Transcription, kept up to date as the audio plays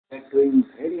doing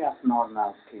very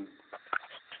abnormal things.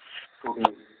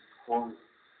 Today, whole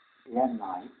day and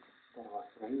night, there was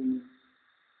rain,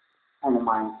 and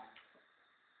my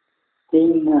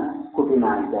king couldn't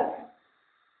either,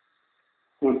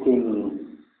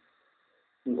 thinking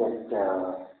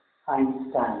that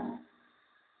Einstein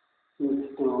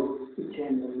used to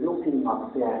change looking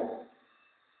up there,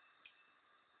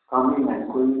 coming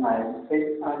and going.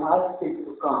 I'm asked him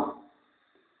to come.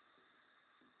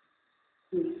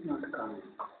 He's not coming.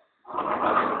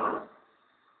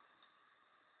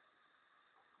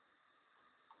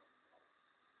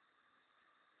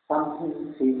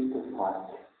 Something seems to fight.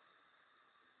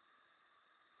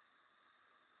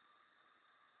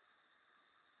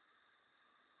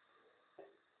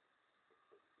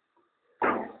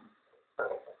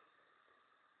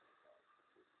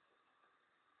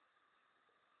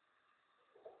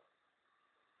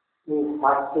 He is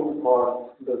fighting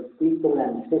for the people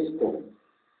and system.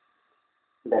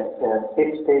 That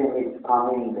system is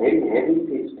coming, very heavy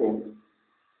system.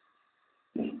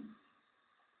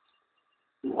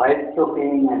 White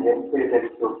choking and respiratory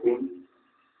choking.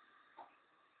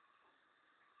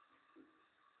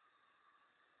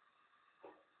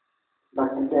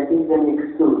 But that is an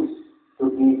excuse to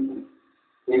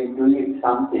give him doing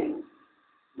something.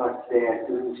 But they are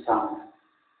doing something.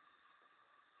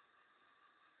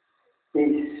 He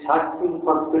is searching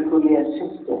for peculiar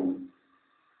system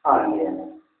earlier.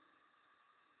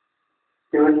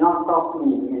 They will not talk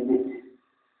me in this.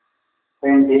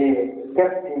 When they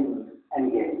kept him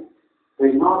engaged,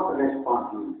 will not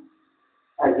respond to me,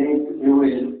 as if you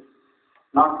will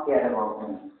not care about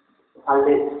me,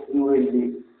 unless you will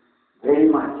be very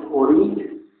much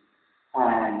worried,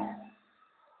 and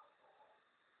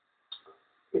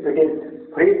if it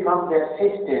is free from their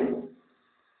system,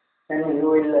 then you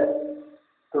will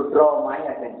to draw my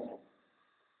attention.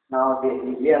 Now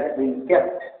he has been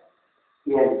kept.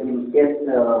 He has been kept.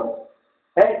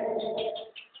 Hey.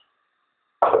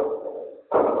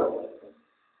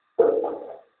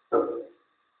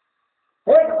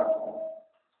 Hey.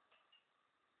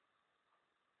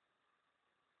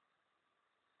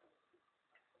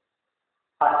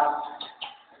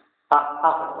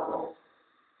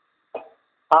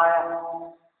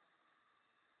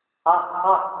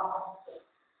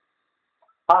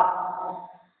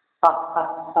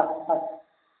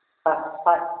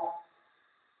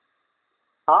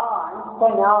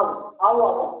 Einstein out.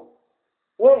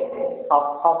 Hey, up.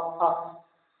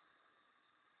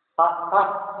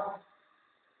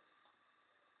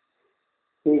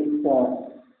 He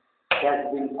has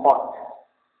been caught.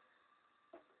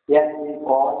 He has been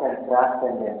caught and trapped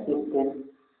and assisted,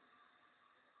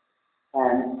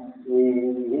 and he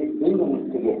is being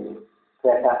instigated to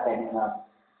attack anyone.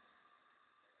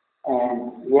 And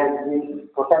he has been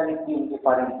totally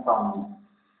indifferent from me,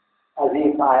 as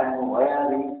if I am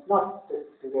where he is not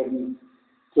really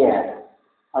care,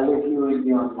 unless you will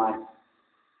be on my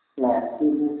lap.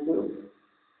 Is this true?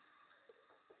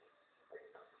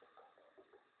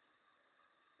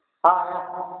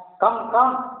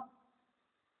 Come.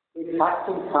 He is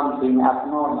touching something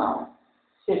abnormal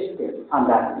system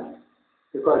under me,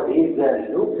 because he is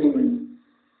looking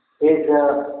his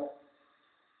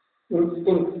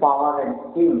instinct power and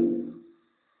skill,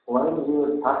 while he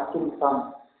was touching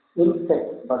some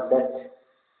insect, but that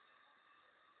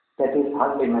is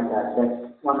hardly matter. That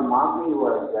one mummy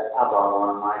was above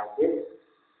on my face,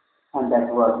 and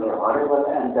that was horrible,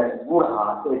 and that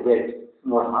Murha, aged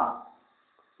Murha,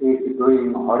 is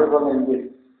doing horrible in this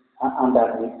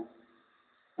under me,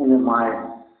 in my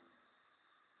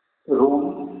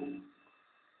room.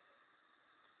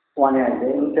 When I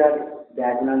entered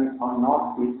diagonally from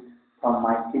northeast from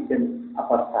my kitchen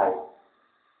upper side,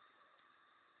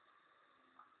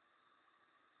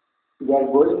 they are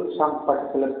going some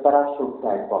particular parachute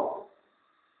type of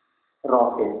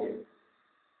rocket.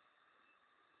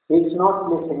 He is not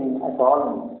listening at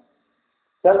all.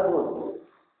 Tell good.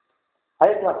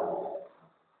 Hurry up.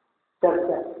 Tell.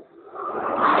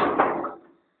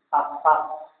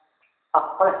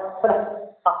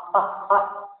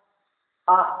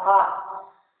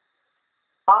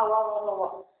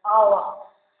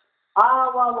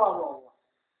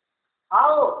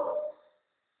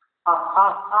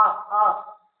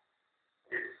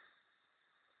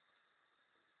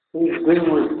 He is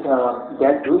they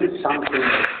are doing something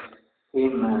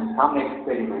in some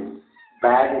experiment,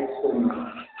 bad experiment.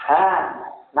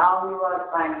 Now you are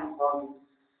trying for me.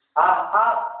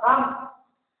 Come.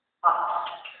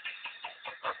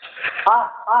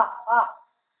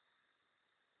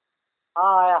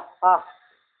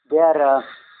 There are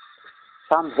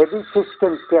some heavy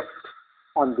systems kept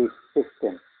on this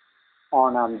system.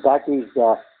 on that is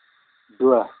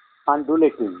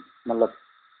undulating, matlab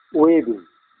waving,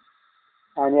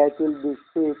 and it will be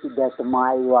said that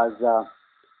my was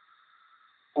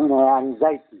in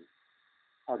anxiety.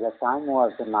 At the time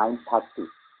was 9:30.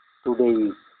 Today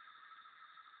is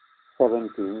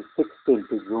 16th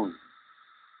June.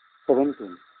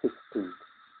 17th, 16th.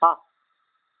 Ah,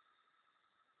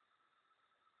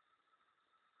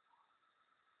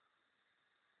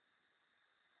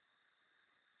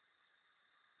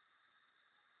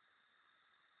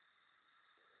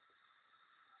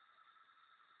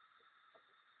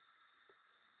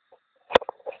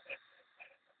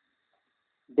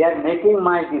 they are making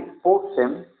my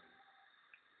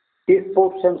this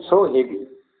portion so heavy.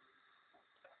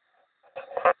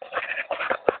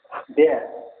 There,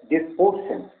 this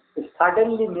portion is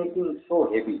suddenly making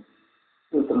so heavy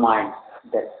to the mind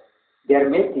that they are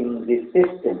making this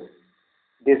system,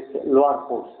 this lower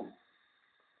portion.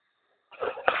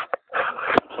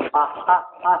 Ah, ah,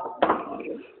 ah.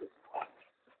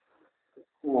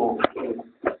 Oh.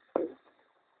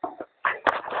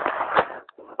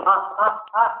 Ah, ah,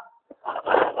 ah.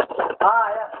 Ah,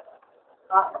 yeah.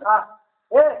 Ah, ah.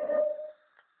 Hey.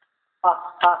 Ah,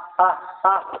 ah, ah,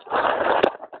 ah.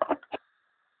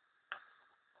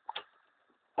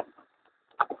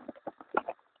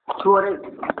 Surely,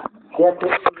 they are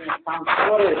taking some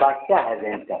story बच्चा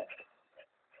है इनका.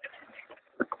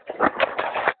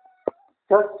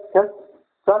 चल, चल,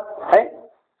 चल, hey,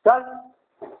 चल,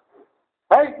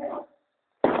 hey,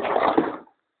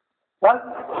 चल,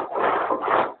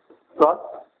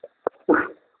 चल.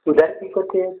 उधर की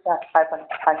कुछ हाय हाय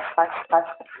हाय हाय हाय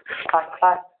हाय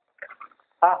हाय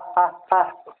हा हा हा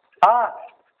हा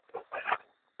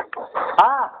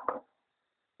हा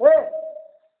ए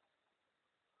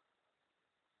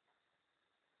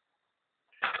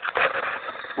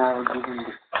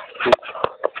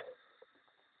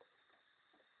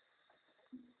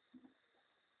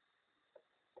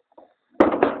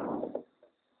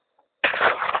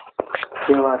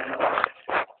they were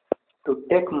to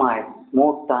take my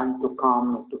more time to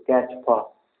come to catch for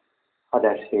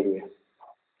other areas.